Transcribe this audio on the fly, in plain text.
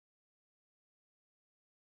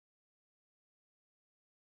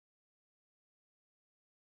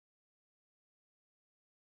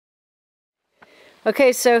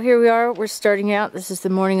Okay, so here we are. We're starting out. This is the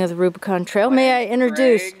morning of the Rubicon Trail. May I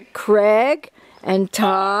introduce Craig and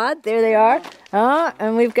Todd? There they are.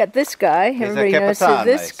 And we've got this guy. Everybody knows who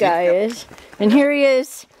this guy is. And here he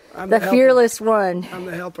is, the fearless one. I'm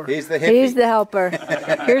the helper. He's the hippie. He's the helper.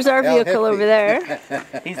 Here's our vehicle over there.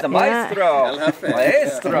 He's the maestro.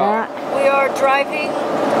 Maestro. We are driving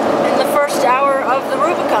in the first hour of the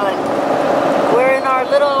Rubicon. We're in our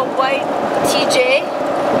little white TJ.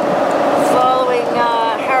 Following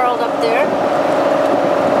Harold up there.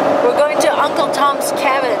 We're going to Uncle Tom's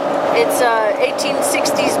Cabin. It's a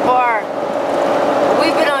 1860s bar.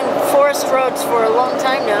 We've been on forest roads for a long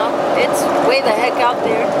time now. It's way the heck out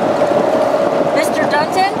there. Mr.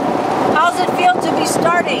 Dunton, how's it feel to be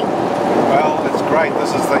starting? Well, it's great.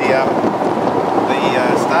 This is the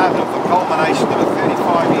start of the culmination of a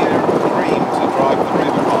 35-year dream to drive the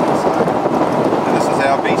Rubicon. And this is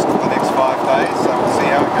our beast for the next 5 days, so we'll see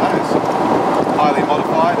how it goes. Highly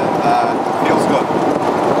modified and feels good.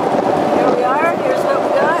 Here we are. Here's what we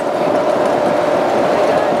got. We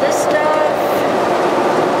got this stuff.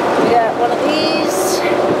 We got one of these.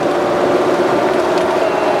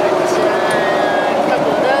 Got a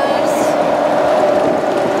couple of those.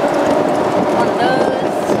 One of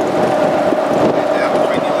those. Down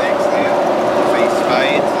between your legs there. See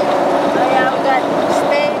spades. Oh yeah, we got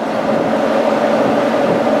spade.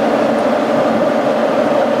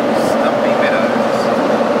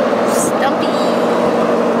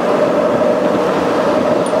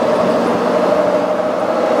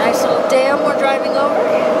 Dam we're driving over.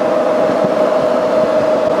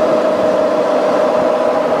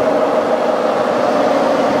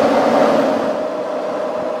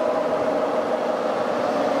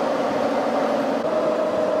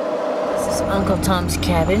 This is Uncle Tom's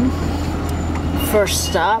Cabin. First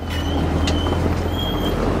stop.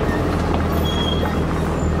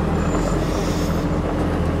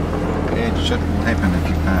 It shouldn't happen if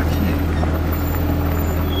you park here.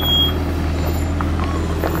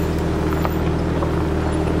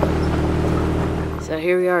 So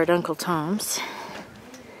here we are at Uncle Tom's.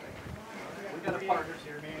 We got a partners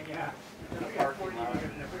here, man. Yeah. We got a parking lot.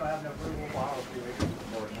 If we don't have no room, we'll borrow a few weeks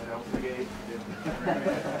more.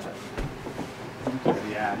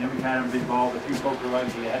 Yeah, and then we've had them involved. A few folk were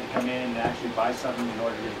running, so they had to come in and actually buy something in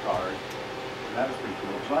order to get a card. So that was pretty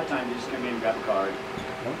cool. So a lot of times they just come in and grab a card.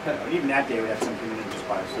 Okay. But even that day we had something and just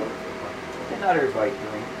buy a soda. And not everybody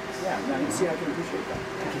doing it. Yeah, no, you see, I can appreciate that.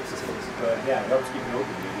 It keeps us focused. But yeah, it helps keep it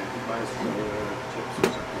open. Buy some chips or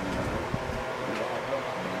something.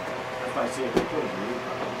 If I see it, they put it in.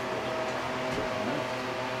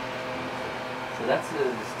 So that's a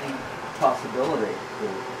distinct possibility.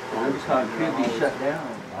 The Rubicon could be shut down.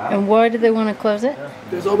 Wow. And why do they want to close it?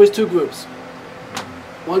 There's always two groups.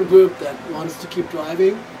 One group that wants to keep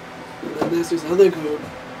driving, and then there's this other group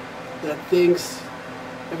that thinks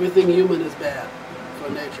everything human is bad for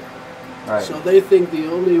nature. Right. So they think the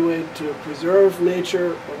only way to preserve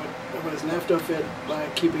nature, or whatever is left of it, by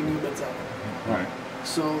keeping humans out. Right.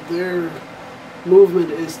 So their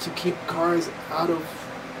movement is to keep cars out of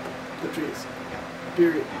the trees,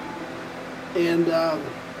 period. And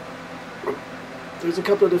there's a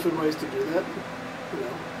couple of different ways to do that. You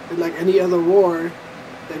know, and like any other war,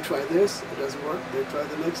 they try this, it doesn't work. They try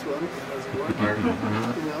the next one, it doesn't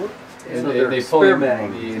work. You know. And So they pull in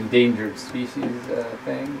the endangered species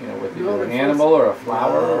thing, you know, with either an animal or a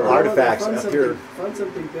flower. Or artifacts up here. Find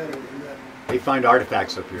something better than that. They find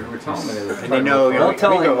artifacts up here. We're telling them And they know, Don't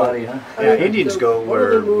tell we go, anybody, huh? yeah, Indians go One of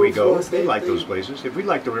the where we moves go. was They like they- those places. If we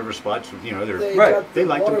like the river spots, you know, they're got they the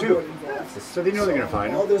like them water too. board involved. So they know they're going to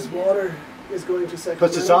find All them. this water is going to Sacramento.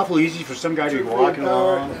 Plus, it's awful easy for some guy to be walking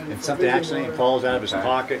along and for something drinking accidentally water. falls out of his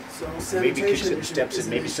pocket. So Maybe kicks it and sanitation steps it. is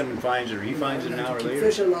Maybe someone finds it or he finds it an hour to keep later.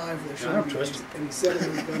 fish alive, there I don't shouldn't trust be it. any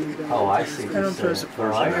sediments running down. Oh, I see. I don't trust it.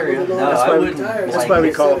 Oh, I hear you. No, That's I why we- wouldn't. that's That's like why we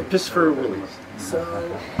it. call them piss fur willies.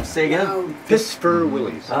 So Say again? now Piss fur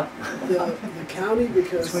willies. Huh? the county,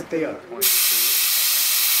 because That's what they are.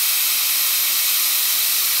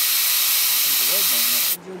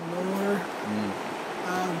 lower,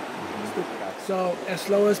 so as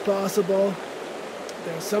slow as possible.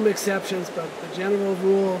 There are some exceptions, but the general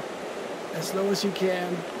rule, as slow as you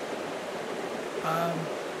can.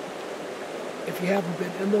 If you haven't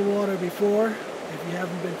been in the water before, if you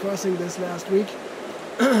haven't been crossing this last week,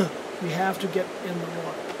 you have to get in the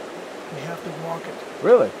water. You have to walk it.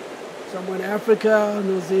 Really? Somewhere in Africa,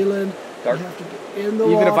 New Zealand, Dark. you have to get in the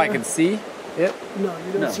water. Even if I can see it? No,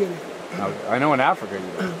 you don't see anything. I know in Africa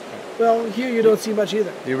you do. Well, here you don't see much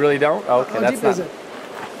either. You really don't? Okay, How that's deep not. is it?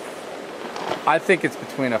 I think it's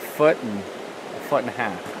between a foot and a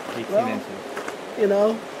half, 18 Well, inches. you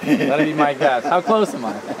know. That'd be my guess. How close am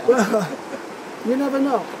I? Well, you never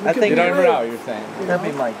know. I think You don't be ever know, right, you're saying. you That'd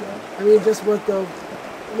know? be my guess. I mean, just with the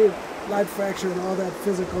light fracture and all that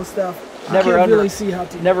physical stuff, Never you can't under- really see how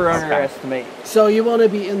deep. Never it is. underestimate. So you want to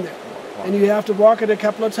be in there. And you have to walk it a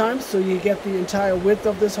couple of times so you get the entire width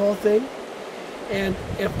of this whole thing. And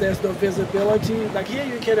if there's no visibility, like here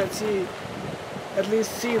you cannot see, at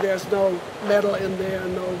least see there's no metal in there,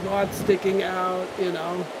 no rods sticking out, you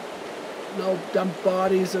know, no dumped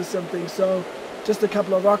bodies or something. So just a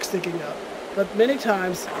couple of rocks sticking out. But many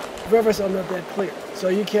times rivers are not that clear, so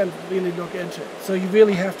you can't really look into it. So you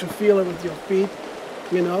really have to feel it with your feet,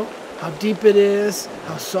 you know, how deep it is,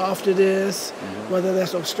 how soft it is, whether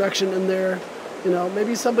there's obstruction in there. You know,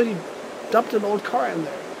 maybe somebody dumped an old car in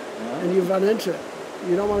there and you run into it.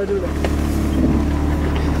 You don't want to do that.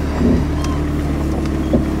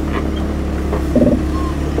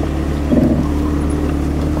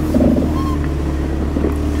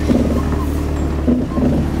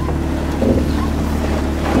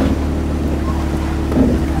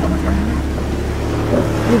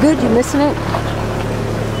 You good? You missing it?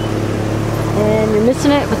 And you're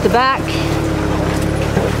missing it with the back.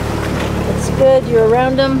 That's good. You're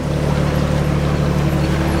around them.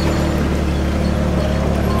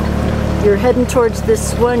 You're heading towards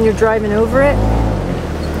this one. You're driving over it.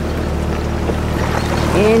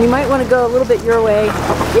 And you might want to go a little bit your way.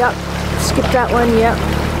 Yep. Skip that one. Yep.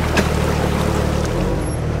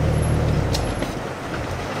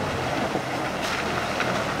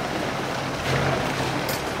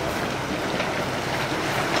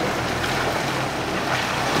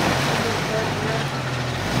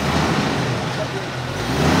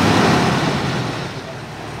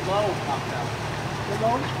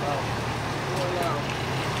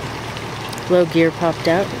 Low gear popped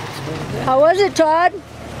out. How was it, Todd?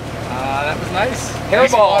 That was nice.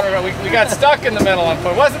 Hairball. We got stuck in the middle on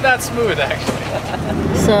foot. Wasn't that smooth,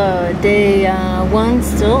 actually. So, day 1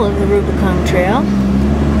 still of the Rubicon Trail.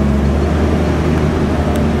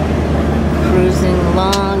 Cruising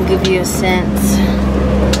along, give you a sense.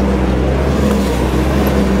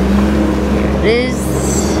 Here it is.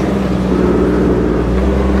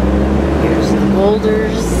 Here's the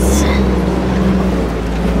boulders.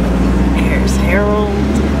 Here's Harold.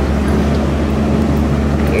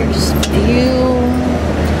 Here's View.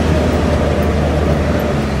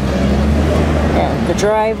 And the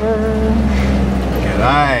driver.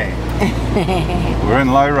 G'day. We're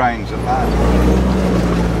in low range at last.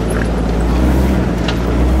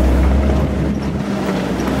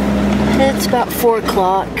 It's about 4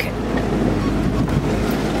 o'clock.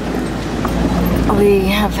 We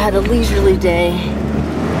have had a leisurely day,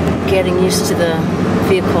 getting used to the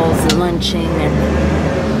vehicles and lunching, and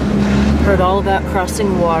heard all about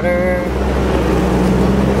crossing water.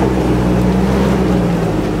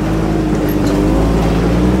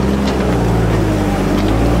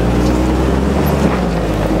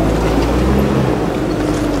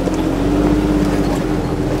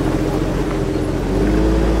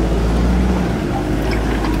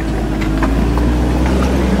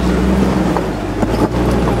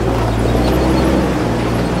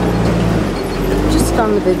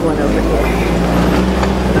 On the big one over here.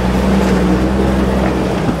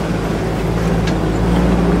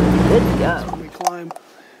 Good go. When we climb,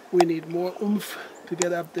 we need more oomph to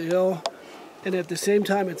get up the hill. And at the same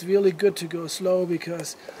time, it's really good to go slow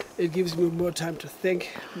because it gives me more time to think,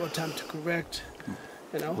 more time to correct,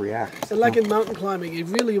 you know. React. And like in mountain climbing, you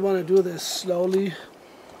really want to do this slowly.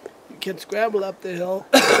 You can scramble up the hill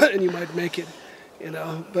and you might make it, you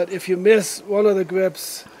know. But if you miss one of the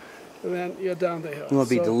grips, then you're down the hill. You want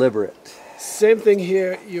to be deliberate. Same thing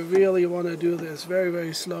here. You really want to do this very,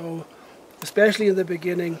 very slow, especially in the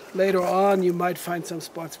beginning. Later on, you might find some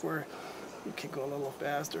spots where you can go a little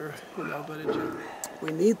faster, you know. But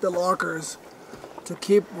we need the lockers to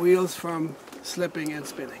keep wheels from slipping and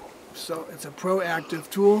spinning. So it's a proactive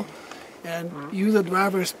tool, and you, the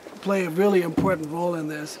drivers, play a really important role in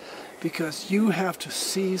this because you have to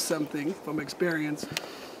see something from experience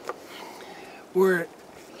where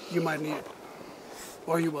you might need it,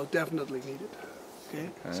 or you will definitely need it. Okay?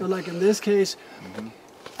 So like in this case,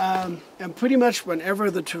 and pretty much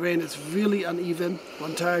whenever the terrain is really uneven,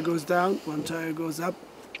 one tire goes down, one tire goes up,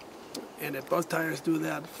 and if both tires do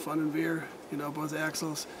that, front and rear, you know, both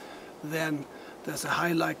axles, then there's a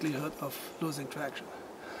high likelihood of losing traction.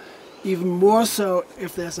 Even more so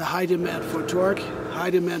if there's a high demand for torque. High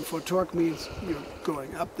demand for torque means you're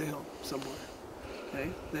going up the hill somewhere.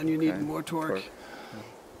 Okay? Then you need more torque.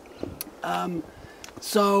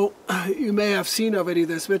 So you may have seen already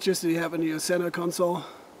the switches that you have in your center console.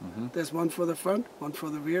 There's one for the front, one for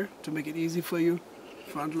the rear to make it easy for you.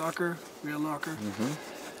 front locker, rear locker.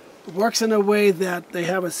 It works in a way that they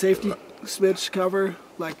have a safety switch cover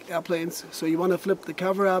like airplanes. So you want to flip the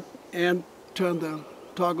cover up and turn the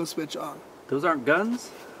toggle switch on. Those aren't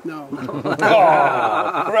guns? No.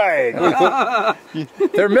 Right.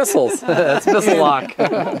 They're missiles. It's missile lock.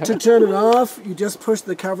 To turn it off, you just push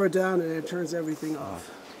the cover down and it turns everything off.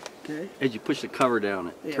 Okay. As you push the cover down,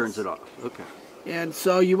 it Yes. turns it off. Okay. And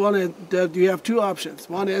so you want to, you have two options.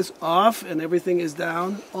 One is off and everything is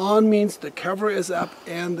down. On means the cover is up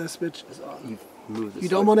and the switch is on. Move the You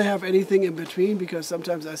don't want to have anything in between, because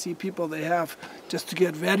sometimes I see people, they have, just to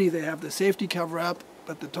get ready, they have the safety cover up,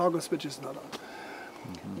 but the toggle switch is not on.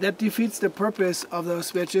 That defeats the purpose of those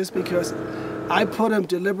switches, because I put them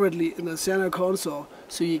deliberately in the center console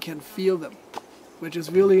so you can feel them, which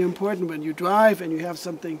is really important when you drive and you have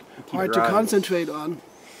something hard to your eyes. concentrate on.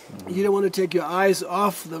 You don't want to take your eyes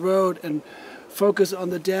off the road and focus on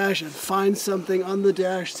the dash and find something on the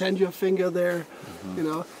dash, send your finger there. You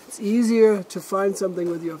know, it's easier to find something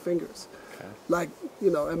with your fingers. Like, you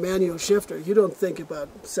know, a manual shifter, you don't think about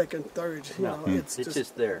second, third, you know, It's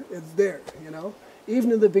just there. it's there, you know.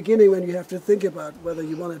 Even in the beginning, when you have to think about whether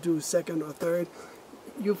you want to do second or third,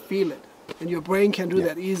 you feel it, and your brain can do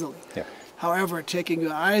that easily. Yeah. However, taking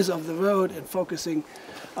your eyes off the road and focusing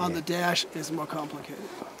on the dash is more complicated.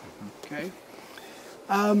 Okay.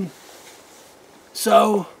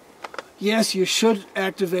 So, yes, you should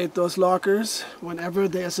activate those lockers whenever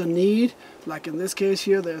there's a need. Like in this case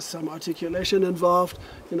here, there's some articulation involved.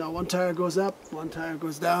 You know, one tire goes up, one tire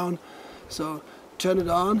goes down. So turn it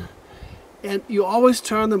on. And you always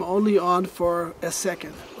turn them only on for a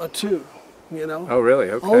second or two, you know. Oh, really?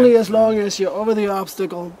 Okay. Only as long as you're over the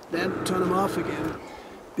obstacle, then turn them off again.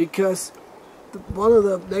 Because one of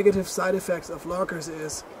the negative side effects of lockers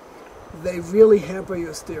is they really hamper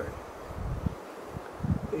your steering.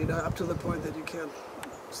 You know, up to the point that you can't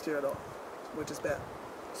steer at all, which is bad.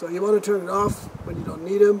 So you want to turn it off when you don't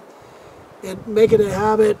need them. And make it a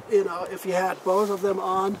habit, you know, if you had both of them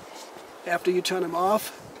on, after you turn them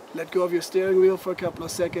off, let go of your steering wheel for a couple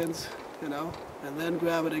of seconds, you know, and then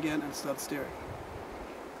grab it again and start steering.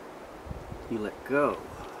 You let go.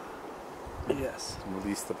 Yes.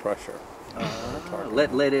 Release the pressure.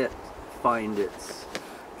 Let it find its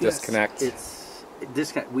Disconnect. It's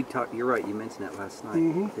disconnect. We talked. You're right. You mentioned that last night.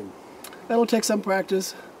 Didn't- That'll take some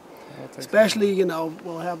practice. Especially, you know,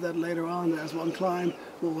 we'll have that later on. There's one climb,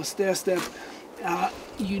 we'll stair step.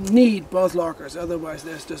 You need both lockers, otherwise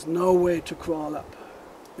there's just no way to crawl up,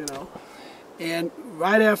 you know. And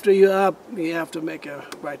right after you're up, you have to make a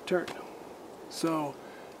right turn. So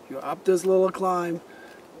you're up this little climb,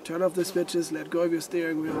 turn off the switches, let go of your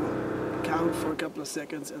steering wheel, count for a couple of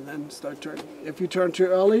seconds, and then start turning. If you turn too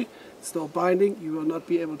early, it's still binding, you will not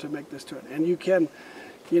be able to make this turn. And you can,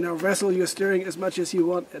 you know, wrestle your steering as much as you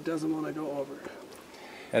want, it doesn't want to go over.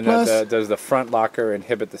 And Plus- does the front locker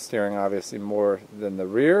inhibit the steering obviously more than the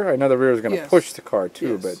rear? I know the rear is going to Yes. push the car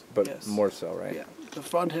too, Yes. but Yes. more so, right? Yeah, the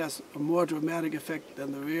front has a more dramatic effect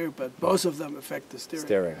than the rear, but both of them affect the steering.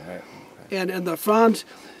 Steering, right? And in the front,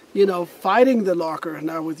 you know, fighting the locker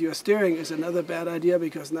now with your steering is another bad idea,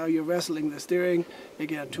 because now you're wrestling the steering.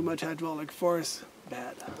 Again, too much hydraulic force,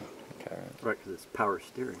 bad. Okay. Right, because it's power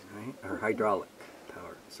steering, right? Or hydraulic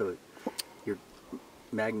power. So you're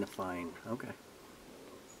magnifying. Okay.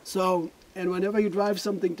 So, and whenever you drive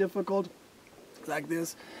something difficult like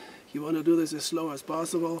this, you want to do this as slow as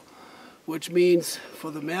possible, which means for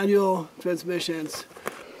the manual transmissions,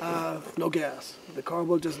 no gas. The car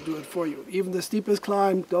will just do it for you. Even the steepest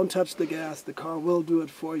climb, don't touch the gas. The car will do it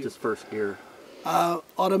for you. Just first gear.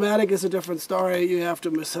 Automatic is a different story. You have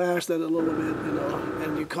to massage that a little bit, you know,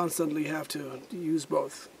 and you constantly have to use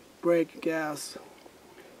both, brake, gas.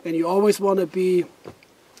 And you always want to be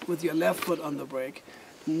with your left foot on the brake,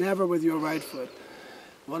 never with your right foot.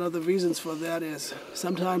 One of the reasons for that is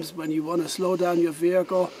sometimes when you want to slow down your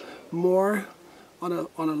vehicle more on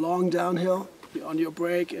a long downhill, on your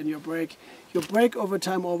brake and your brake over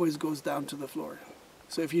time always goes down to the floor.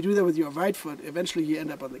 So if you do that with your right foot, eventually you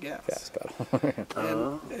end up on the gas. Gas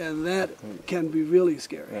pedal. And that can be really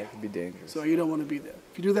scary. That could be dangerous. So you don't want to be there.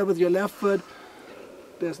 If you do that with your left foot,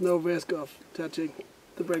 there's no risk of touching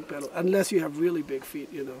the brake pedal, unless you have really big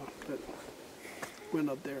feet, you know, but we're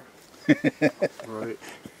not there. Right.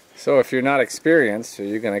 So if you're not experienced, are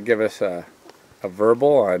you going to give us a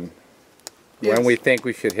verbal on Yes. when we think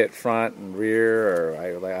we should hit front and rear,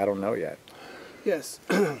 or I don't know yet? Yes.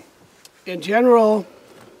 In general,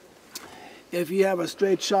 if you have a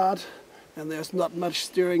straight shot and there's not much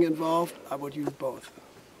steering involved, I would use both.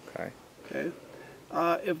 Okay. Okay.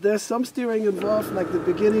 If there's some steering involved, like the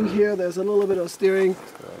beginning here, there's a little bit of steering.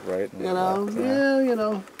 Right. You know, yeah, you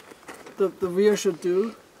know, the rear should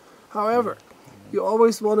do. However, you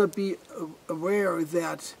always want to be aware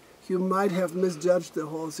that you might have misjudged the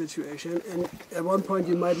whole situation, and at one point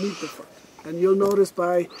you might need the front. And you'll notice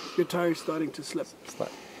by your tires starting to slip.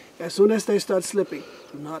 As soon as they start slipping,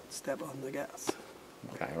 do not step on the gas.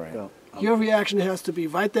 Okay, right. Your reaction has to be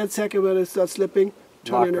right that second when it starts slipping,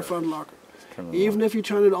 turn in the front locker. Even if you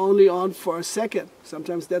turn it only on for a second,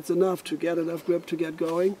 sometimes that's enough to get enough grip to get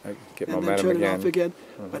going, Get and then turn it off again,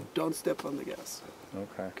 but don't step on the gas.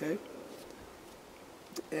 Okay?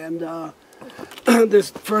 And this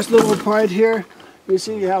first little part here, you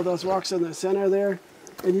see you have those rocks in the center there,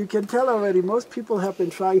 and you can tell already most people have been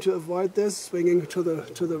trying to avoid this, swinging to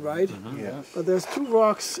the right. But there's 2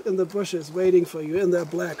 rocks in the bushes waiting for you, and they're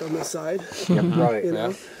black on the side. Right. You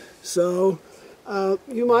know? So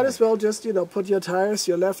you might as well just, you know, put your tires,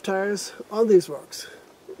 your left tires, on these rocks.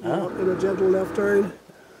 You know, in a gentle left turn.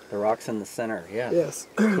 The rock's in the center, yeah. Yes.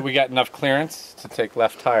 So we got enough clearance to take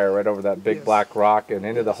left tire right over that big black rock and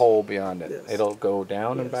into the hole beyond it. Yes. It'll go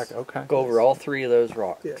down and back. Okay. Go over all 3 of those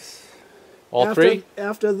rocks. Yes. All 3?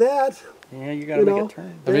 After that, Yeah, you gotta make a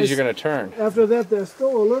turn. That means you're going to turn. after that, there's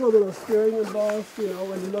still a little bit of steering involved, you know,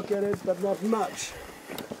 when you look at it, but not much.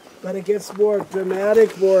 But it gets more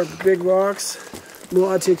dramatic, more big rocks,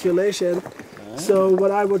 more articulation. So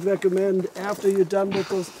what I would recommend after you're done with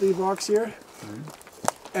those 3 rocks here,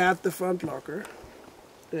 add the front locker,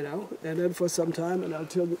 you know, and then for some time, and I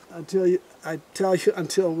tell you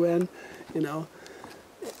until when, you know,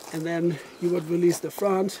 and then you would release the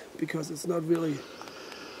front because it's not really,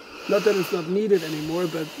 not that it's not needed anymore,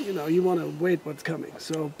 but you know, you want to wait what's coming.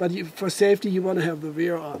 So, but for safety, you want to have the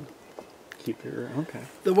rear on. Keep your, okay.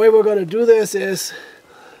 The way we're going to do this is,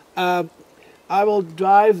 I will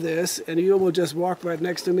drive this, and you will just walk right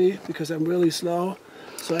next to me because I'm really slow.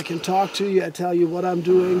 So I can talk to you, I tell you what I'm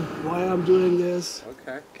doing, why I'm doing this.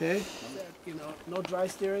 Okay? You know, no dry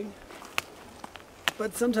steering.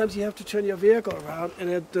 But sometimes you have to turn your vehicle around and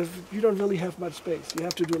you don't really have much space. You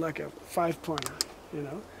have to do like a 5-pointer, you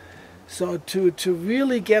know. So to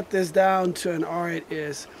really get this down to an R8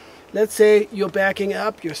 is, let's say you're backing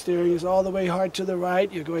up, your steering is all the way hard to the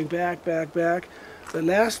right, you're going back, back, back. The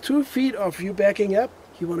last 2 feet of you backing up,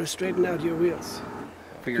 you want to straighten out your wheels.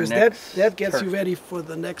 Because that gets you ready for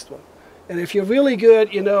the next one. And if you're really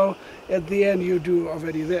good, you know, at the end you do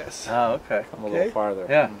already this. Oh, okay. I'm a little farther.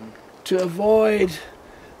 Yeah. To avoid,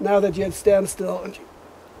 now that you're at standstill, and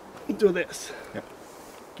you do this.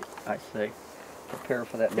 I see. Prepare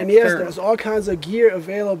for that next And yes, turn. there's all kinds of gear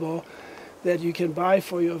available that you can buy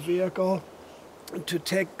for your vehicle to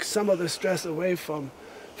take some of the stress away from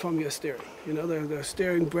your steering. You know, there are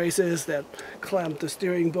steering braces that clamp the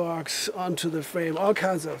steering box onto the frame, all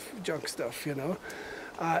kinds of junk stuff, you know.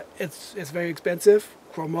 It's very expensive,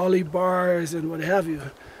 chromoly bars and what have you,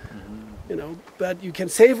 you know, but you can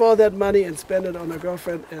save all that money and spend it on a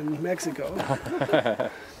girlfriend in Mexico,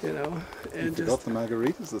 you know. And You forgot the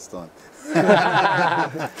margaritas this time.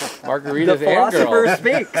 Margaritas The and philosopher girls.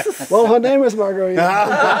 speaks. well, her name is Margarita.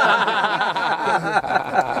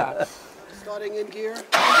 Starting in gear.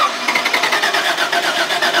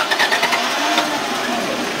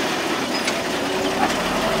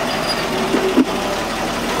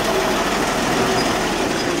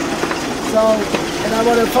 So, and I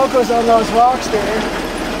want to focus on those rocks there,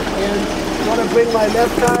 and I want to bring my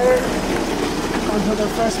left tire onto the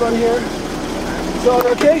first one here. So on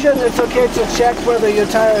occasion it's okay to check whether your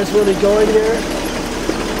tire is really going here.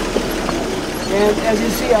 And as you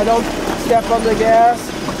see, I don't step on the gas,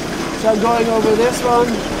 so I'm going over this one,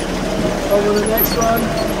 over the next one,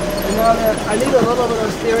 and now that I need a little bit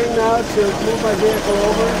of steering now to move my vehicle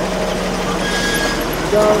over.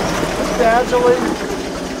 So just gradually,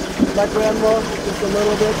 like grandma, just a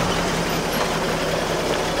little bit.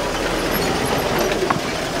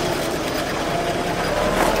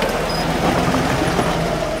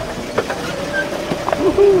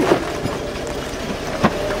 Woohoo!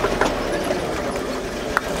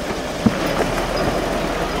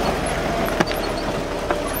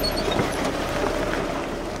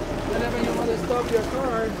 Whenever you want to stop your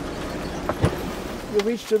car, you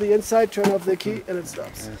reach to the inside, turn off the key, and it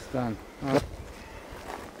stops. It's done.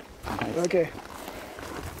 Okay.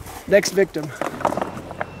 Next victim.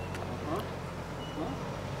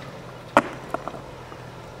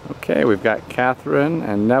 Okay, we've got Catherine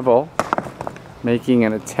and Neville making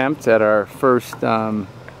an attempt at our first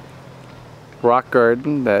rock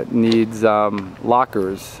garden that needs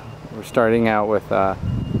lockers. We're starting out with a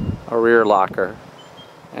rear locker,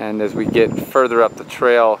 and as we get further up the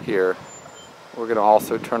trail here, we're going to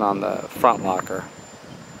also turn on the front locker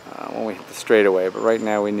when we hit the straightaway, but right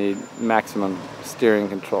now we need maximum steering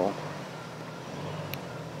control.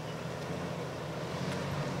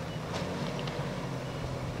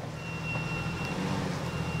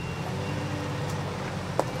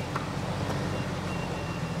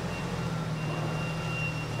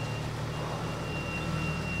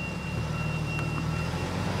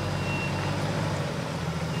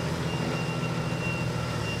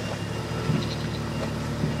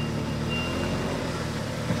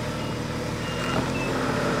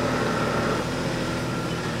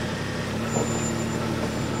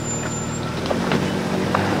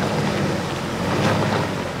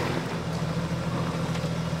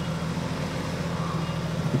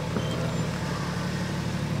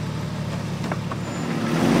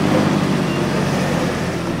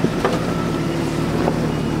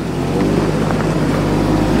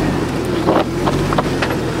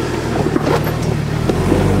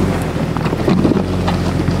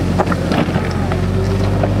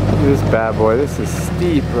 This bad boy, this is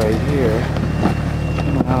steep right here.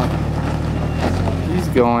 Wow. He's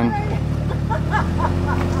going.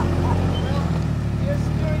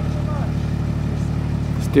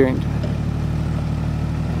 Steering.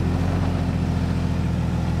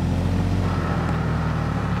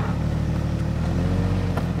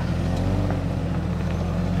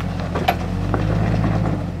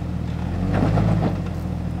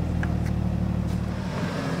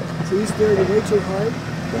 So he's steering it way too hard.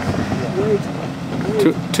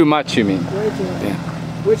 Too much, you mean? Way too hard. Yeah.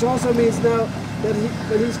 Which also means now that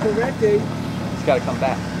when he's correcting, He's got to come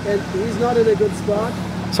back. and he's not in a good spot.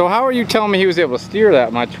 So how are you telling me he was able to steer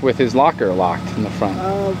that much with his locker locked in the front?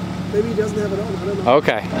 Maybe he doesn't have it on. I don't know.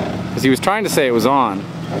 Okay, because he was trying to say it was on.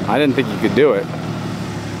 I didn't think he could do it.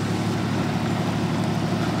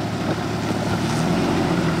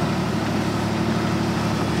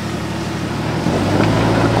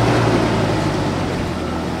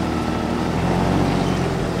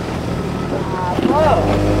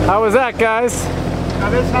 How was that, guys?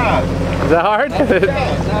 That is hard. Is that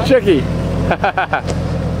hard? Tricky.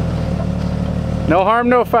 No harm,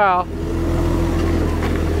 no foul.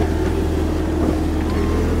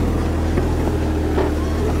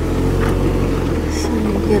 So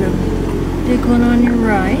you get a big one on your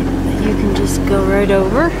right that you can just go right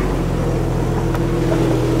over.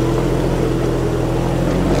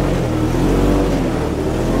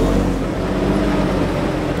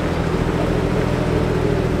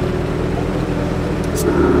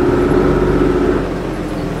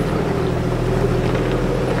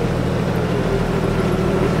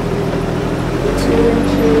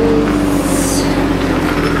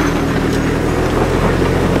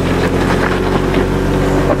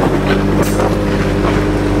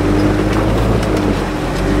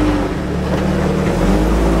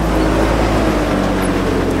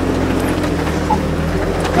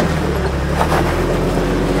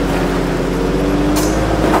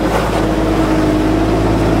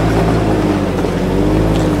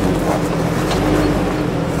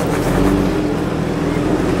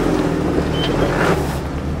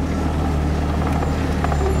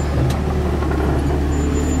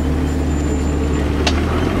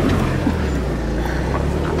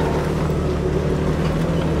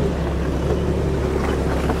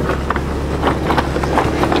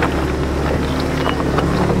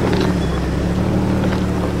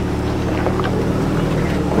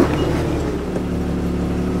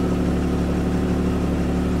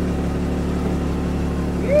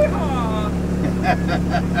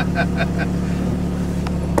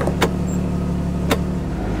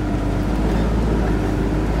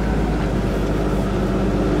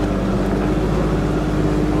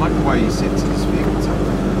 I like the way he sets his vehicles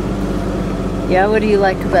up. Yeah, what do you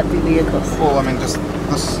like about the vehicles? Well, I mean, just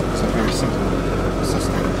this is a very simple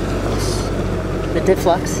system. This The diff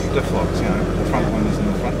locks? diff locks, you know, the front one is in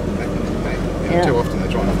the front and the back one is in the back. You know, Yeah. Too often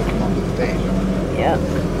they're trying to hook them onto the dash. Yeah.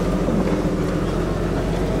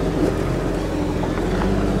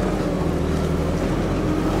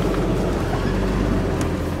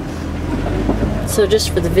 So just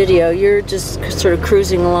for the video, you're just sort of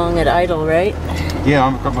cruising along at idle, right? Yeah,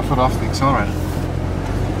 I've got my foot off the accelerator.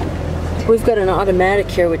 We've got an automatic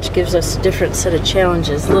here which gives us a different set of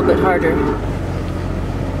challenges, a little bit harder.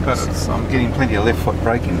 But I'm getting plenty of left foot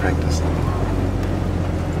braking practice.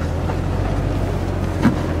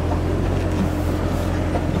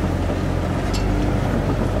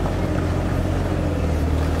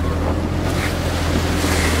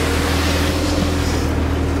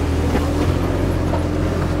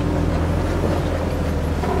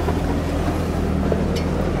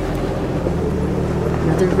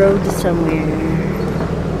 Another road somewhere.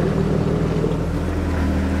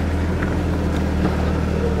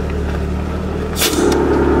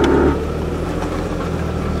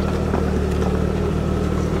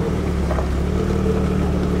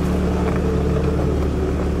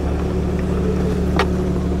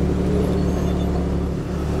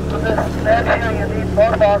 You need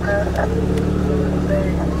both lockers. Stay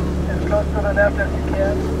as close to the left as you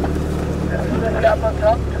can. As soon as you up on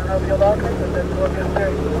top, turn off your lockers and then work your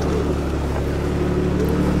steering.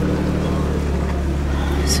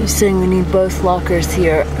 So he's saying we need both lockers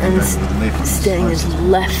here and staying as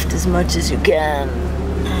left as much as you can.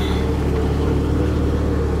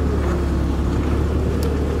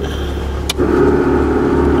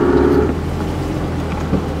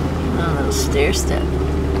 A little stair step.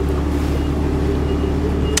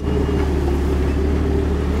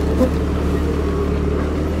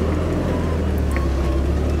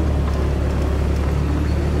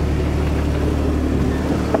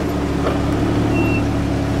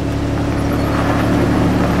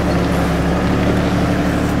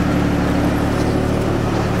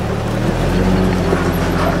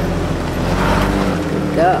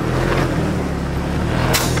 Go.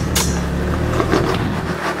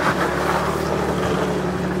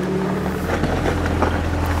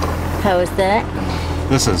 How was that?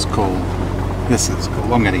 This is cool. This is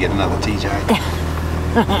cool. I'm going to get another TJ.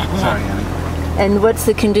 Sorry, Annie. And what's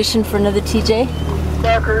the condition for another TJ?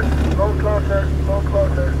 Lockers, go closer, go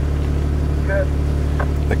closer. Good.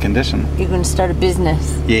 The condition? You're going to start a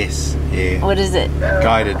business. Yes, yeah. What is it?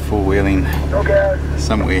 Guided four-wheeling No gas.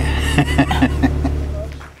 somewhere.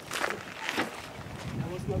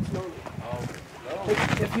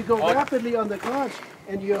 If you go rapidly on the clutch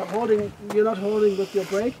and you're not holding with your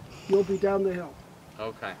brake, you'll be down the hill.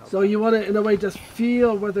 Okay. So you want to, in a way, just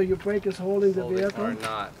feel whether your brake is holding the vehicle, or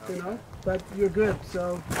not. you know. But you're good.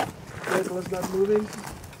 So the vehicle is not moving.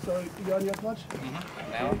 So you're on your clutch.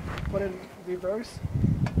 Now? Put in reverse.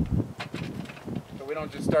 So we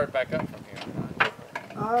don't just start back up from here?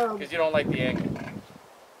 Because you don't like the angle.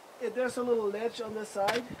 There's a little ledge on the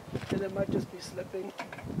side, and it might just be slipping.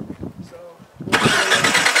 So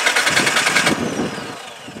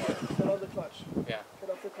sit on the clutch. Yeah. Get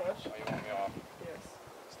off the clutch. Oh, you want me off? Yes.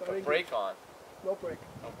 But Starting. brake on. No brake.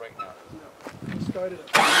 No brake now. No. Start it.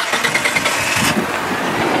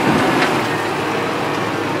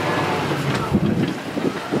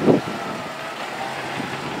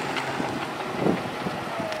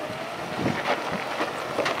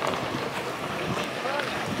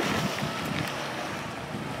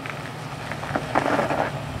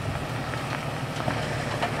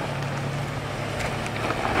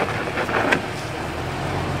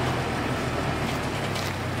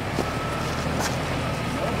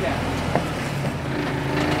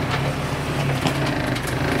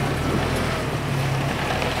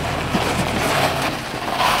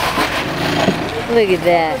 Look at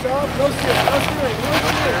that.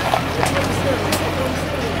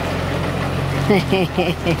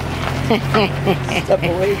 Step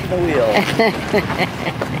away from the wheel.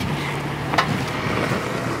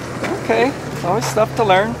 Okay. It's always stuff to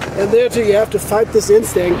learn. And there too, you have to fight this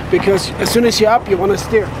instinct because as soon as you're up, you want to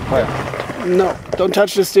steer. No, don't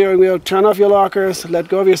touch the steering wheel. Turn off your lockers, let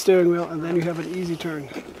go of your steering wheel, and then you have an easy turn.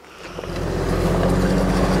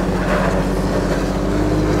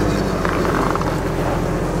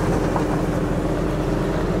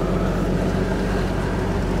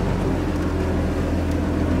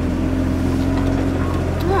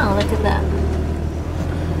 Oh, look at that.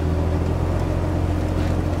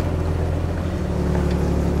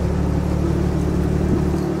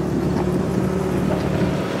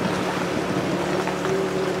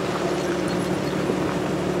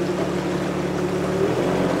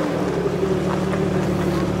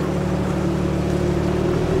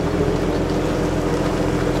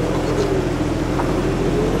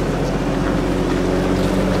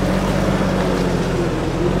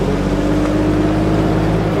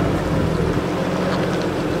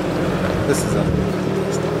 This is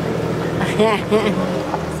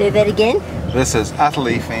Say that again? This is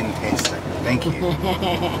utterly fantastic. Thank you.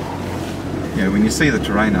 Yeah, when you see the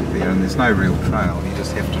terrain up there and there's no real trail, you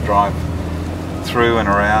just have to drive through and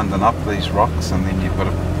around and up these rocks, and then you've got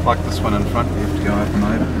to, like this one in front, you have to go up and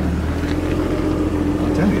over.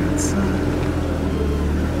 I tell you,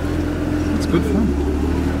 it's good fun.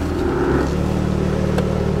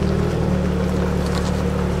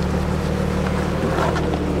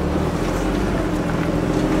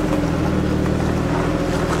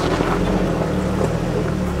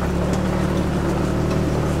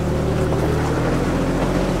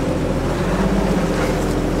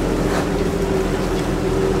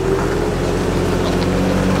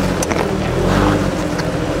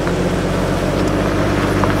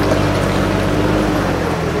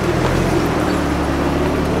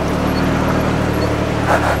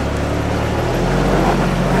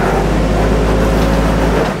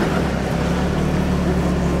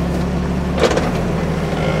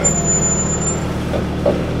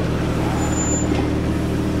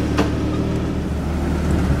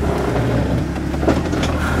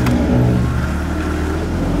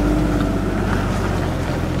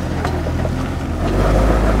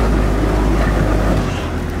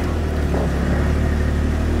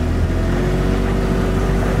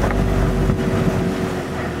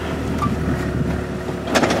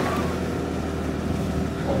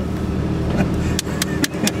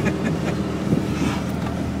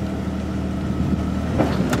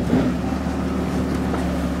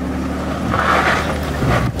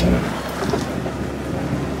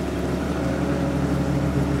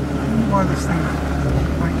 why this thing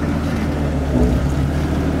is breaking.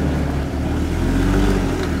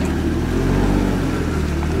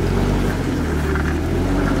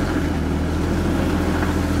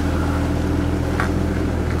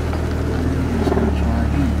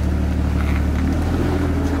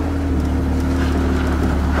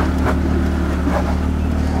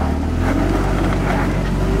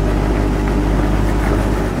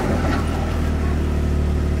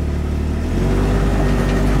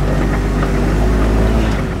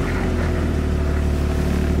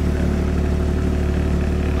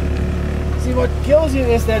 What kills you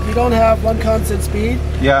is that you don't have one constant speed.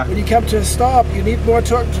 Yeah. When you come to a stop, you need more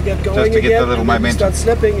torque to get going Just to again. get the little and then momentum. You start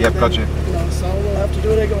slipping. Yep, and got then, you. So we'll have to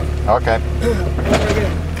do it again. Okay. Over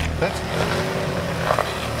again. That's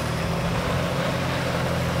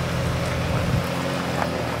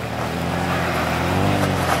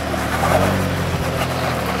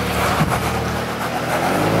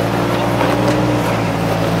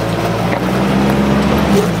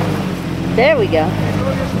There we go.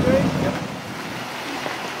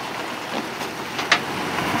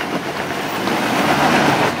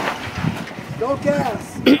 No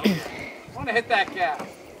gas. I want to hit that gas.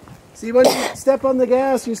 See, when you step on the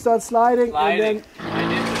gas, you start sliding. And then I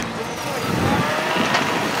did.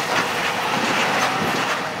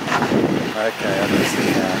 okay, I can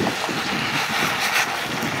see now.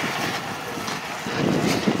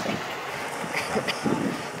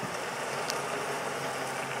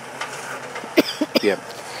 Yep.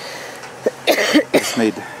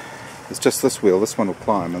 It's just this wheel, this one will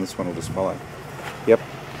climb and this one will just follow. Yep.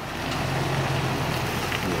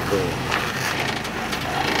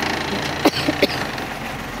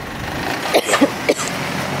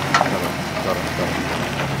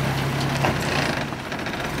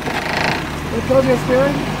 let go of your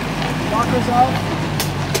steering. Lockers off.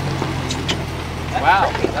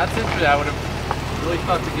 Wow, that's interesting. I would have really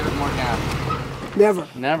thought to give it more gas. Never.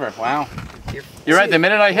 Never. Wow. You're right. The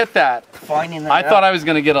minute I hit that, Finding that I out. thought I was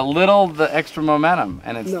going to get a little the extra momentum,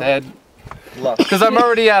 and instead, Luck. because I'm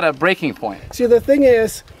already at a breaking point. See, the thing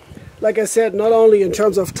is, like I said, not only in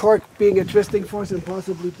terms of torque being a twisting force and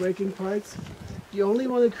possibly braking parts, you only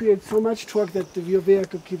want to create so much torque that your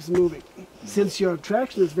vehicle keeps moving. Since your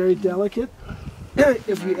traction is very delicate,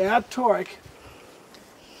 if you add torque,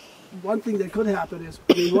 one thing that could happen is,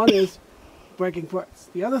 one is braking parts.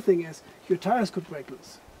 The other thing is your tires could break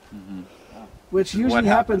loose, which usually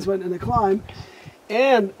happens when in a climb.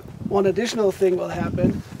 And one additional thing will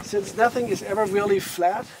happen, since nothing is ever really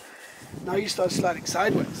flat, now you start sliding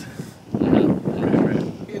sideways.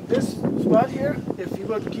 In this spot here, if you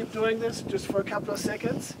would keep doing this just for a couple of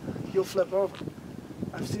seconds, you'll flip over.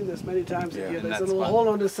 I've seen this many times. Yeah, There's and a that's little fun. hole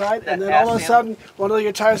on the side, That and then all of a ass sudden, one of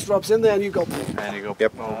your tires drops in there, and you go. And you go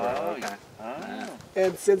Yep. over. Okay.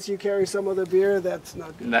 And since you carry some of the beer, that's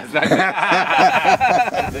not good. That's not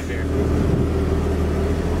good. The beer.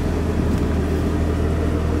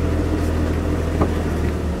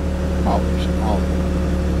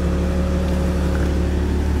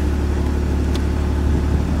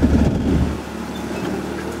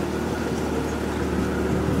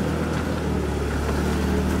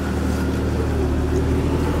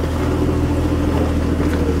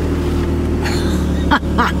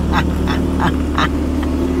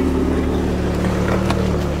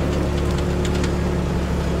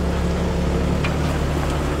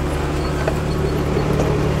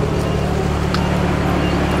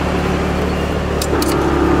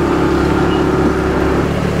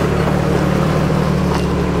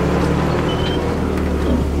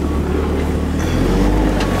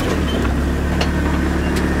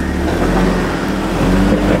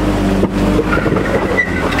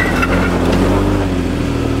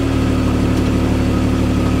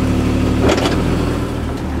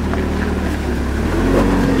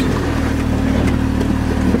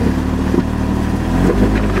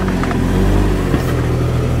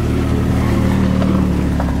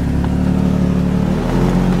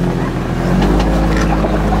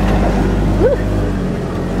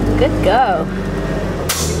 Good go.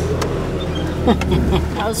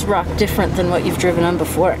 How's rock different than what you've driven on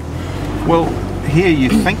before? Well, here you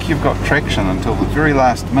think you've got traction until the very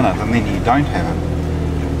last minute, and then you don't have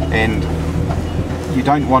it. And you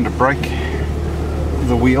don't want to break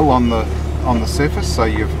the wheel on the surface, so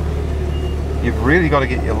you've really got to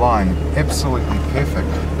get your line absolutely perfect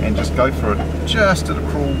and just go for it just at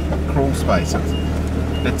a crawl space.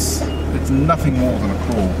 It's nothing more than a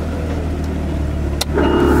crawl.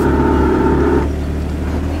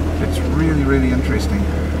 It's really interesting.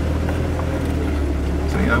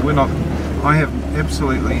 So you know, I have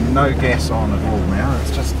absolutely no gas on at all now.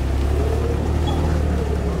 It's just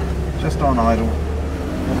just on idle.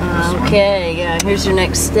 Okay, yeah, here's your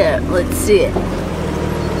next step. Let's see it.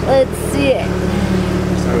 Let's see it.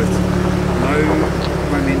 So it's no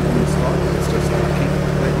momentum slot, it's just keep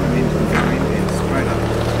that momentum going and straight up.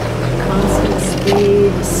 Constant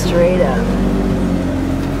speed, straight up.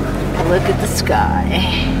 Look at the sky.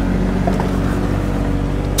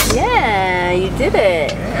 Yeah, you did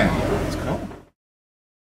it. Yeah, that's cool.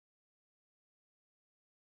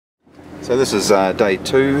 So this is day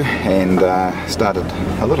 2 and started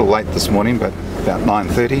a little late this morning, but about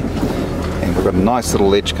 9:30, and we've got a nice little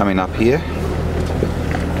ledge coming up here,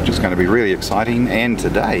 which is going to be really exciting. And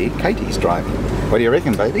today Katie's driving. What do you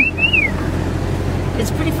reckon, baby?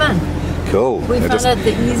 It's pretty fun. Cool. We found out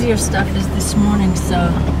the easier stuff is this morning,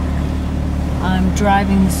 so I'm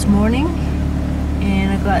driving this morning,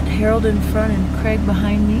 and I've got Harold in front and Craig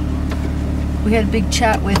behind me. We had a big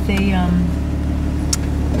chat with a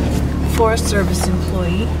Forest Service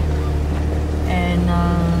employee, and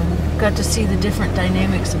got to see the different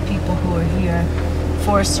dynamics of people who are here.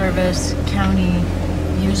 Forest Service, county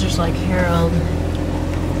users like Harold,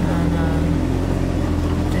 and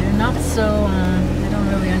they're not so, they don't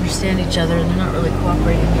really understand each other, and they're not really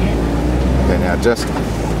cooperating yet. Okay, now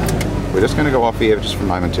we're just going to go off here just for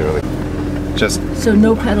momentarily. So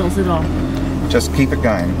no pedals at all. Just keep it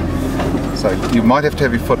going. So you might have to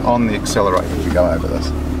have your foot on the accelerator as you go over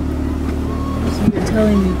this. So you're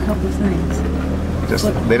telling me a couple of things. Just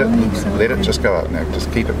let it just go up now.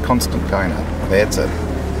 Just keep it constant going up. That's it.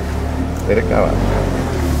 Let it go up.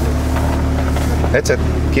 That's it.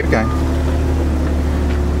 Keep it going.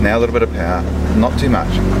 Now a little bit of power. Not too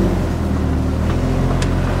much.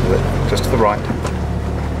 Just to the right.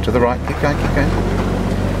 To the right. Keep going. Keep going.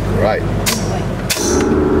 Right.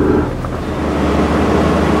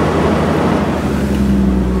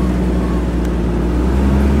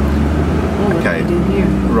 Okay,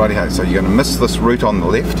 righty-ho, so you're going to miss this route on the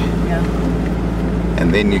left,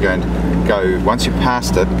 and then you're going to go, once you're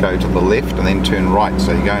past it, go to the left and then turn right,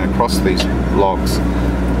 so you're going across these logs,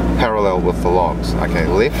 parallel with the logs. Okay,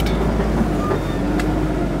 left,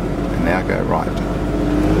 and now go right.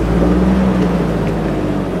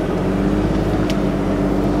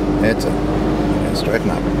 That's it, go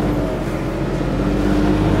straighten up.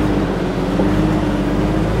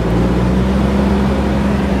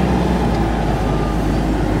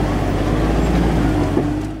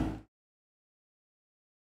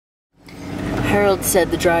 Harold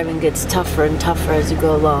said the driving gets tougher and tougher as you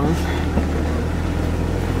go along.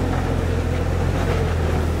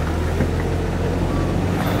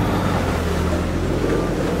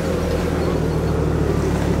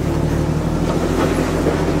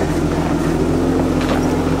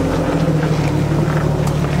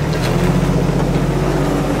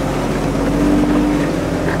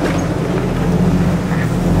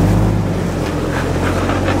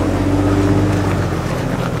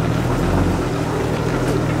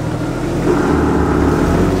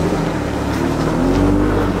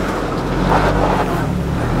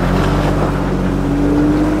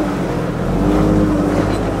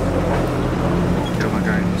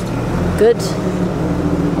 Good.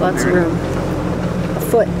 Lots of room. A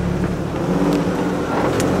foot.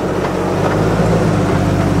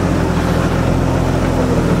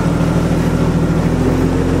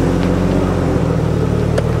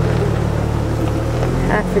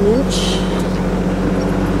 Half an inch.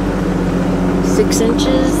 6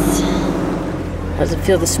 inches. How does it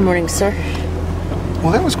feel this morning, sir?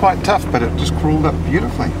 Well, that was quite tough, but it just crawled up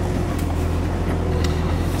beautifully.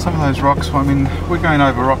 Some of those rocks, I mean, we're going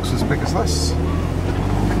over rocks as big as this,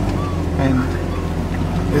 and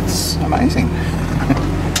it's amazing.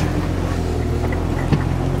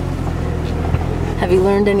 Have you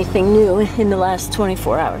learned anything new in the last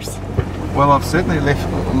 24 hours? Well, I've certainly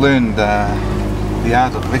learned the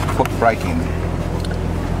art of left foot braking.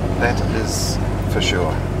 That is for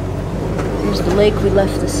sure. Here's the lake we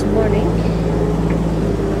left this morning.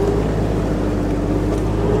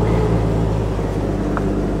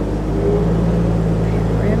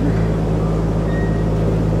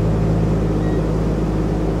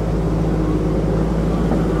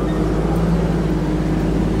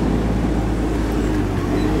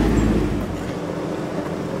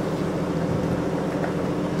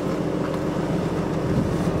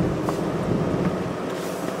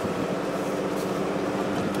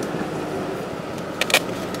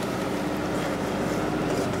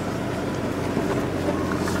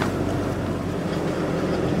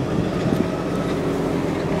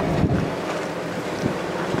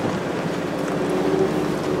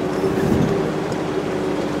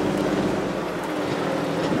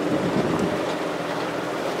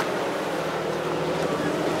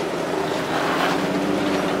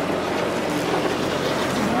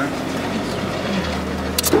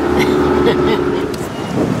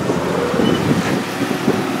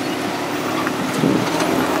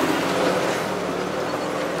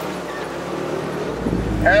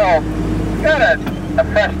 Harold, we got a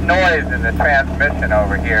fresh noise in the transmission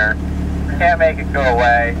over here. Can't make it go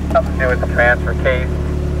away. Something to do with the transfer case.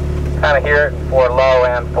 Kind of hear it for low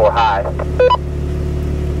and for high.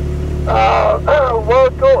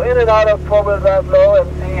 We'll go in and out of four-wheel drive low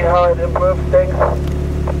and see how it improves things.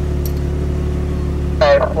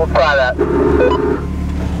 Okay, we'll try that.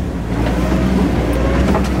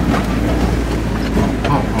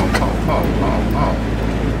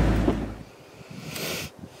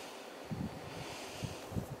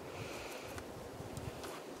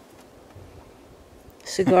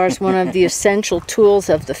 Cigar's one of the essential tools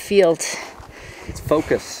of the field. It's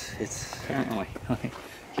focus. It's apparently.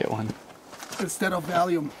 Get one. Instead of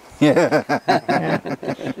Valium.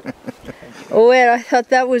 Oh wait, I thought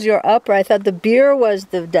that was your upper. I thought the beer was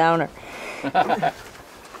the downer. It's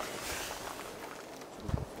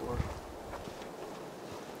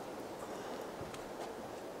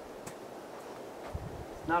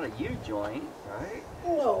not a U joint, right?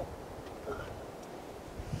 No.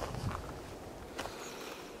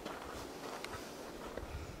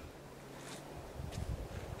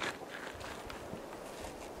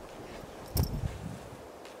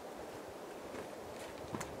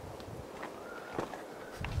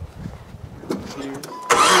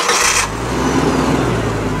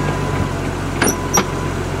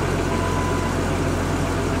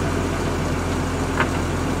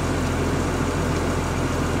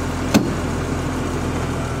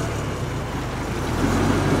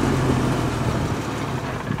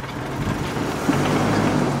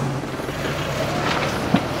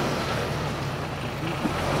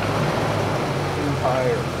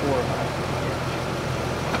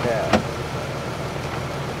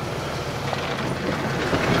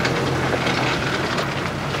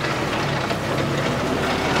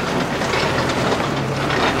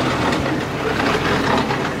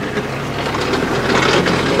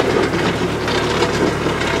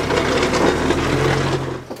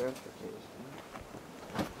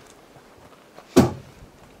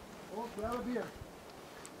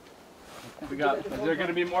 Is there going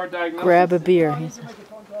to be more diagnosis? Grab a beer.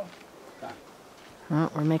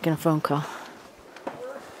 Oh, we're making a phone call.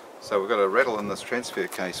 So we've got a rattle in this transfer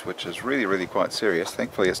case which is really quite serious.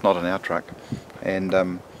 Thankfully it's not in our truck. And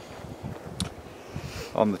on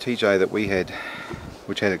the TJ that we had,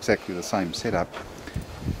 which had exactly the same setup,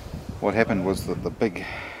 what happened was that the big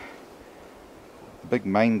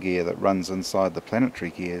main gear that runs inside the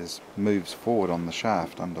planetary gears moves forward on the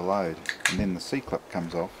shaft under load, and then the C-clip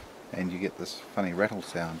comes off and you get this funny rattle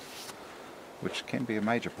sound, which can be a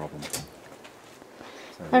major problem. So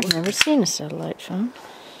I've never seen a satellite phone.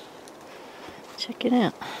 Check it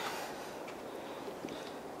out.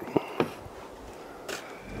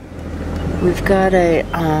 We've got a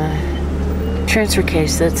transfer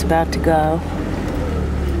case that's about to go,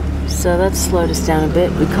 so that slowed us down a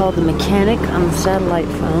bit. We called the mechanic on the satellite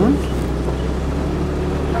phone,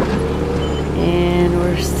 and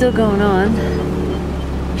we're still going on.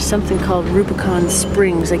 There's something called Rubicon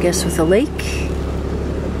Springs, I guess, with a lake,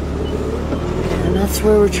 and that's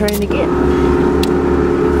where we're trying to get.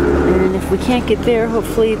 And if we can't get there,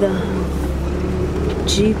 hopefully the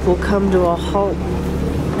Jeep will come to a halt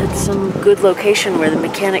at some good location where the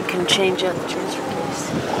mechanic can change out the transfer case.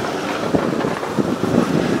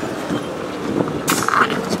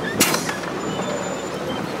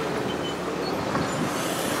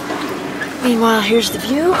 Meanwhile, here's the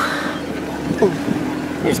view. Oh,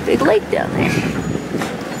 there's a big lake down there.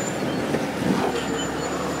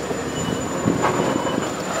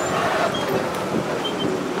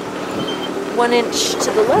 1 inch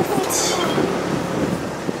to the left.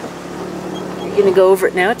 You're gonna go over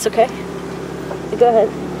it now, it's okay. Go ahead.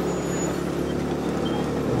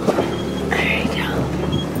 There you go.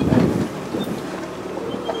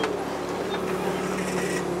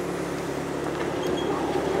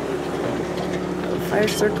 Fire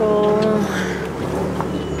circle.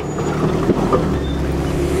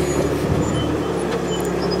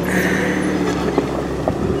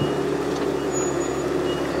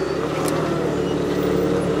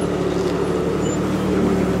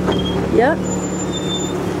 Yep.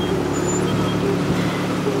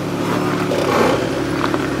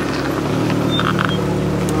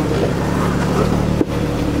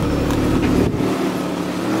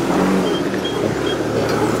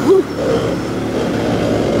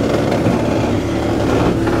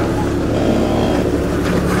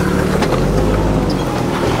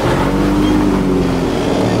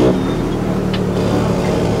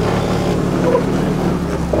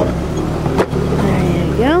 There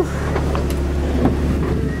you go.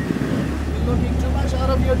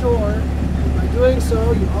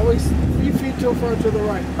 3 feet too far to the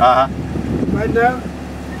right. Uh-huh. Right now,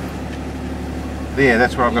 There,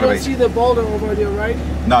 that's where I'm you going don't to see be. the boulder over on your right.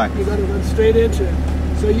 No. You're going to run straight into it.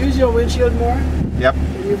 So use your windshield more, and Yep.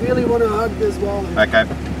 you really want to hug this wall. Okay.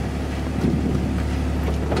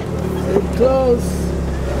 Stay close.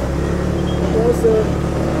 Closer.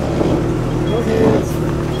 Both hands.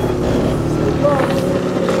 Stay close.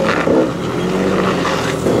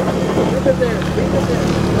 Keep it there. Keep it there.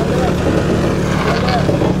 Go left. Go left.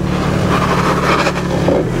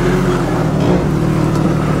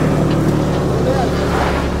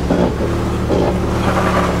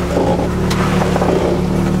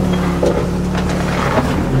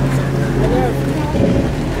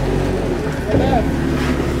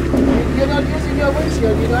 You're not using your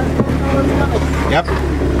windshield, you don't know what's coming. Yep.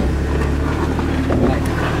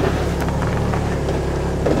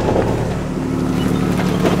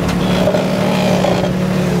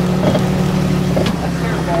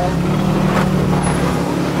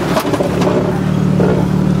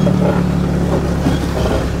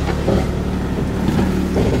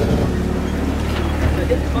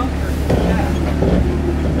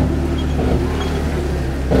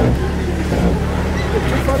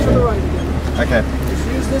 Too far to the right again. Okay. Just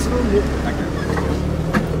use this room here. Okay.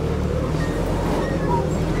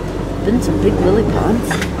 Been some big lily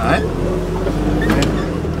ponds. Alright.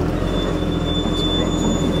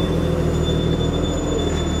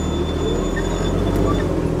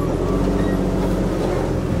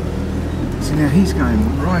 See, now he's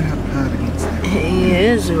going right up hard against that. He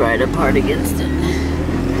is right up hard against it.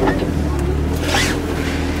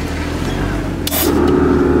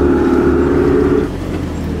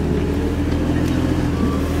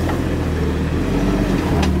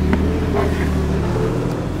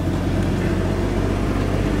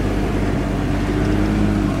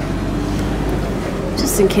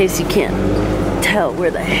 Just in case you can't tell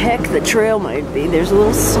where the heck the trail might be, there's a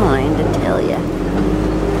little sign to tell you.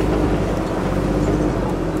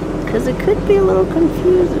 Because it could be a little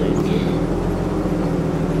confusing.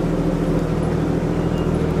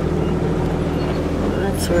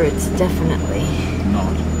 That's where it's definitely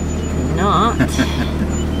not.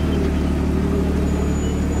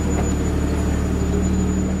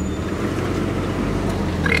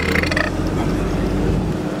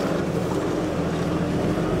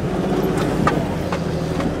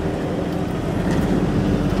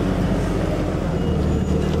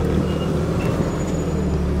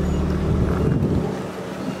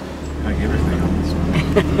 Like everything on this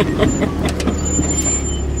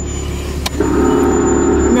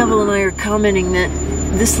one. Neville and I are commenting that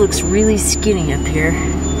this looks really skinny up here.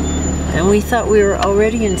 And we thought we were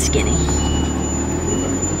already in skinny.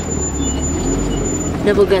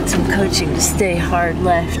 Neville got some coaching to stay hard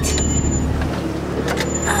left.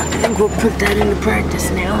 I think we'll put that into practice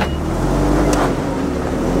now.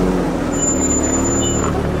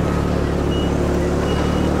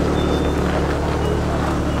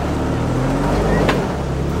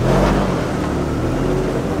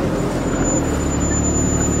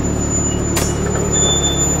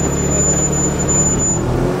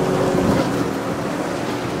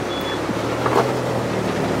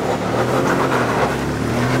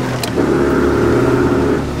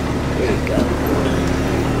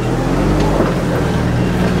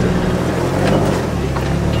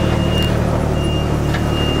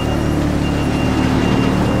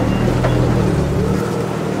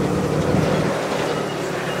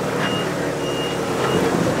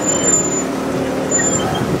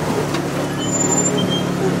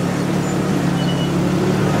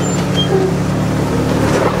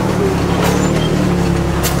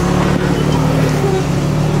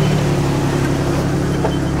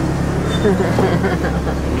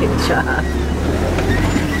 Good job.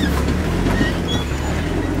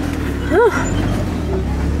 Whew.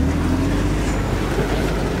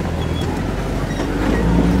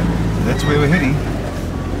 That's where we're heading.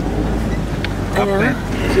 Up there.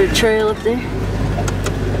 Is there a trail up there?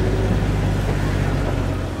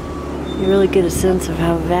 You really get a sense of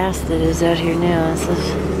how vast it is out here now. This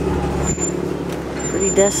is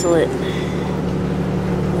pretty desolate.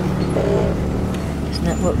 Isn't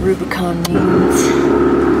that what Rubicon means?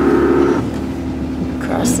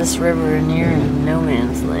 Cross this river and you're in no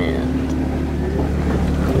man's land.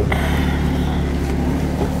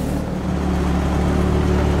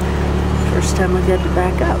 First time we've had to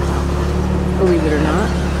back up, believe it or not.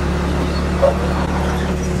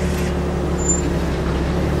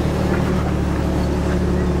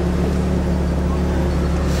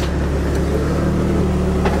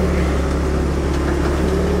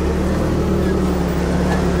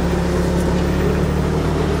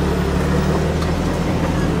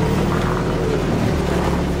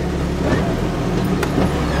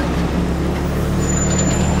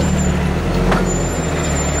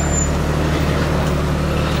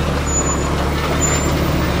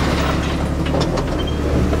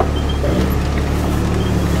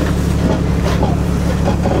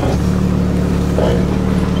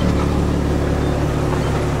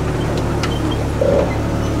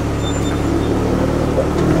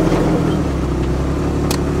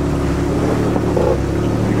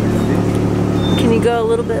 You go a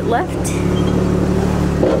little bit left. A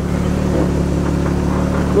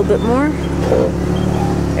little bit more.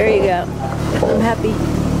 There you go. I'm happy.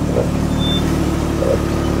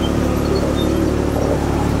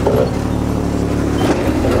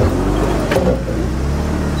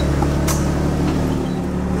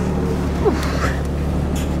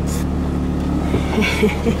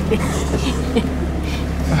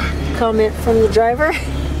 Comment from the driver?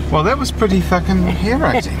 Well, that was pretty fucking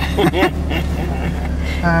hair-raising. Yeah.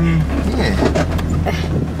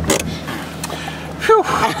 Phew.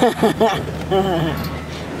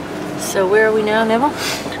 So where are we now, Neville?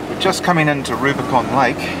 We're just coming into Rubicon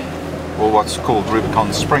Lake, or what's called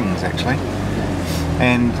Rubicon Springs, actually.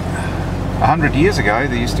 And 100 years ago,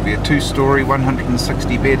 there used to be a 2-story,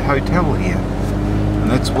 160-bed hotel here.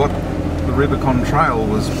 And that's what the Rubicon Trail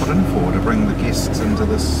was put in for, to bring the guests into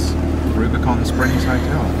this Rubicon Springs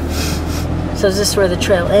Hotel. So is this where the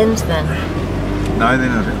trail ends then? No,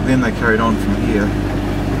 then they carried on from here,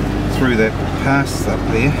 through that pass up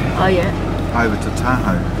there, Oh yeah. over to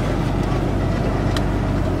Tahoe.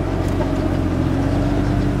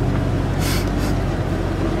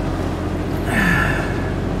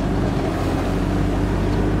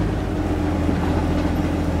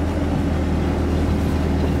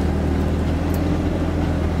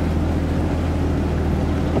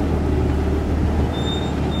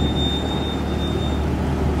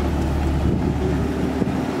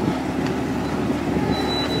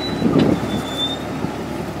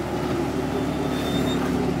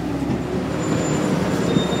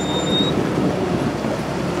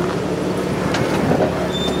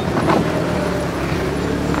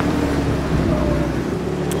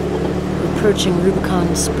 Approaching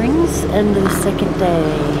Rubicon Springs, end of the second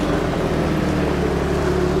day.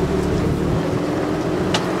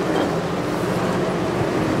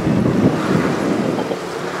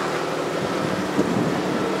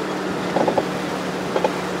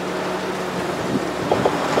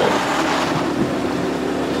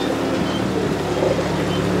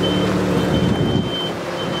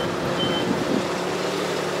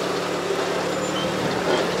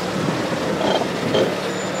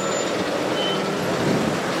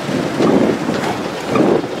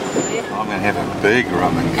 Have a big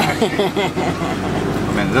rum and coke.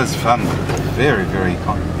 I mean, it is fun, but very, very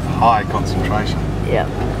high concentration. Yeah.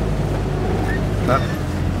 But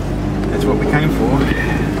that's what we came for.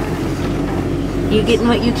 You getting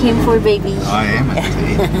what you came for, baby? I am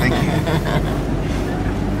indeed. Thank you.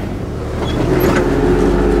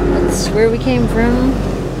 That's where we came from.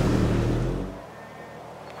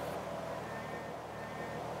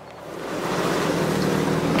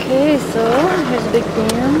 Okay, so here's a big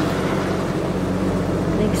dam.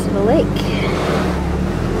 Next to the lake.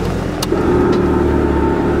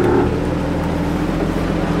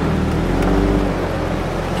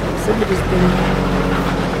 Somebody's been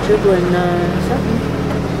dribbling something.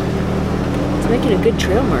 It's making a good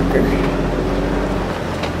trail marker.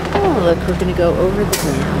 Oh look, we're gonna go over the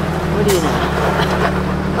dam. What do you know?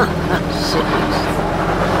 Shit.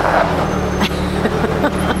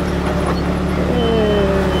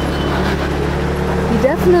 You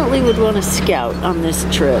definitely would want to scout on this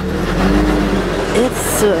trip.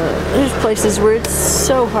 It's there's places where it's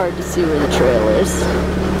so hard to see where the trail is.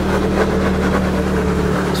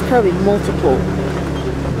 There's probably multiple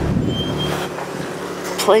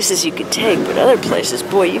places you could take, but other places,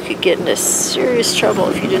 boy, you could get into serious trouble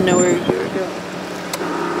if you didn't know where you were going.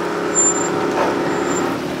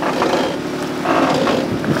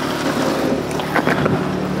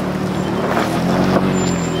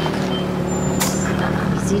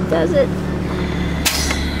 He does it.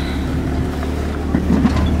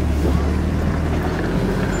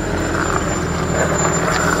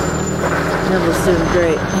 Neville's doing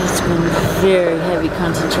great. It's been very heavy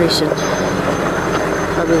concentration.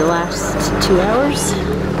 Probably the last 2 hours.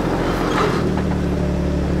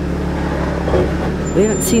 We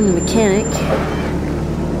haven't seen the mechanic.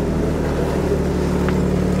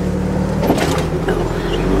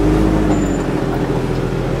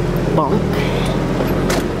 Bonk.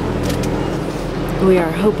 We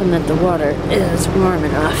are hoping that the water is warm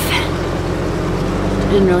enough.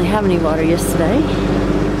 Didn't really have any water yesterday.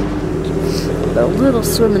 But a little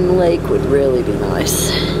swim in the lake would really be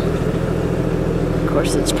nice. Of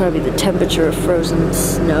course, it's probably the temperature of frozen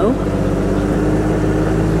snow.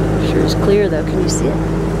 Sure is clear though, can you see it?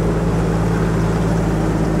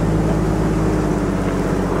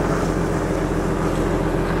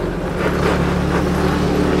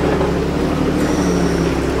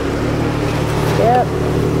 Yep.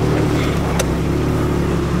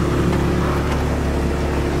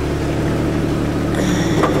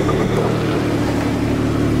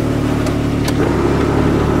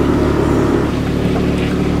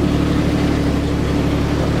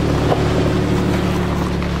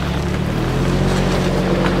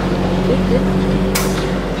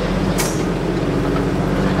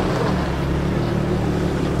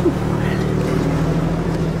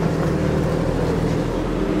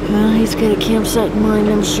 Well, he's got a campsite in mind,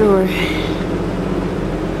 I'm sure.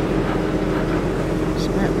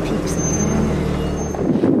 Some mountain peaks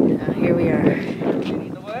there. Now, here we are.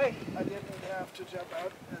 Leading the way. I didn't have to jump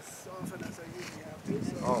out as often as I usually have to.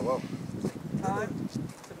 So. Oh, well.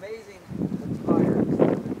 It's amazing the fire.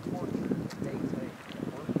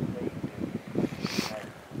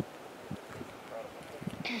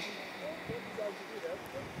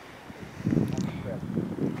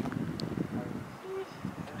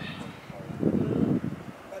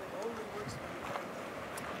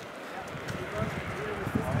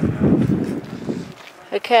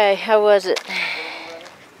 Okay, how was it?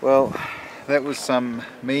 Well, that was some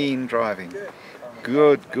mean driving.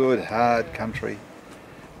 Good, hard country.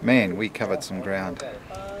 Man, we covered some ground.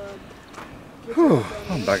 Whew,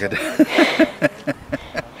 I'm buggered.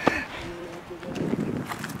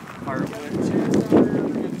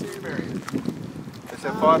 Is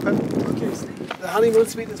that fire pit? Okay, so the honeymoon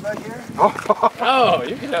suite is right here. Oh,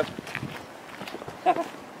 you can have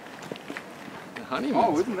the honeymoon.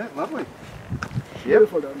 Oh, isn't that lovely?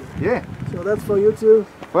 Beautiful down there. Yeah. So that's for you too.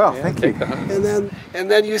 Well, thank you.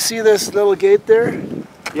 And then you see this little gate there.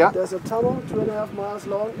 Yeah. There's a tunnel 2.5 miles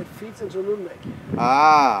long. It feeds into Loon Lake.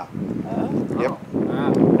 Ah. Yep.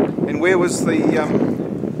 And where was the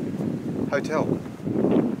hotel?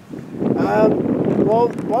 Well,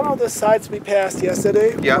 one of the sites we passed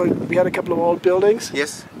yesterday. Yeah. We had a couple of old buildings.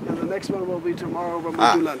 Yes. And the next one will be tomorrow when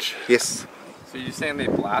we do lunch. Yes. So you're saying they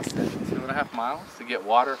blasted 2.5 miles to get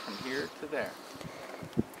water from here to there?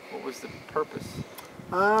 What was the purpose?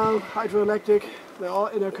 Hydroelectric. They're all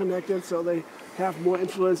interconnected, so they have more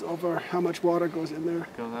influence over how much water goes in there.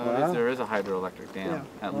 There is a hydroelectric dam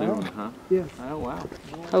at Loon, huh? Yes. Oh, wow.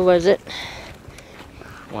 How was it?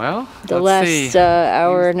 Well, The let's last see.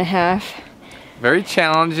 hour and a half. Very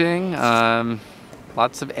challenging.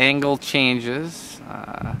 Lots of angle changes.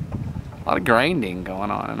 A lot of grinding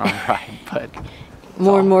going on in our ride, but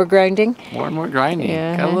More and more grinding. more and more grinding.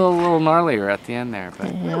 Yeah. Got a little gnarlier at the end there,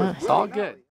 but Yeah. it's all good.